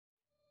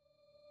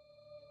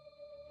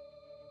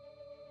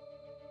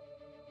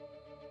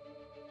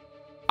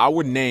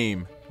Our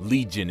name,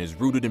 Legion, is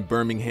rooted in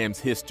Birmingham's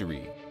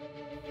history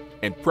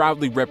and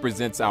proudly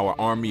represents our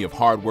army of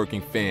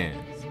hardworking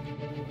fans.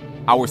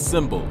 Our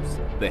symbols,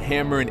 the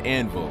hammer and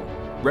anvil,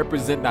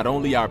 represent not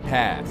only our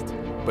past,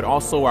 but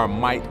also our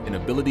might and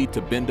ability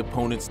to bend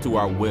opponents to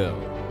our will.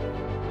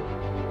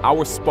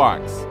 Our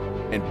sparks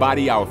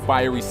embody our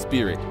fiery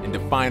spirit and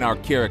define our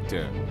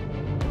character.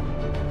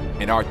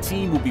 And our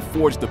team will be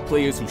forged of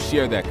players who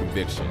share that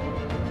conviction,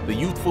 the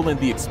youthful and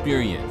the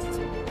experienced,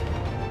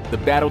 the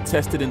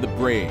battle-tested and the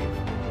brave,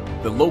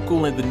 the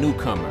local and the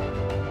newcomer,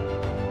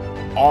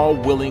 all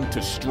willing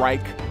to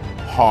strike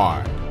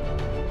hard.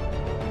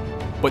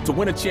 But to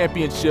win a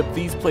championship,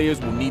 these players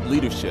will need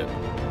leadership,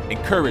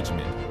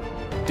 encouragement,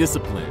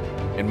 discipline,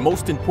 and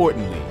most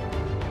importantly,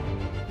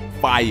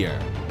 fire.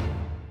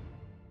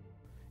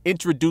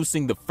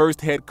 Introducing the first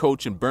head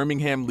coach in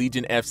Birmingham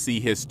Legion FC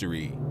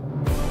history,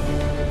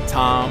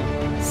 Tom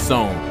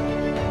Soehn.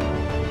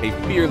 A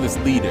fearless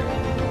leader,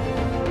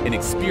 an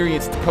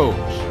experienced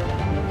coach,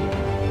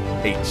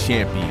 a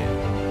champion.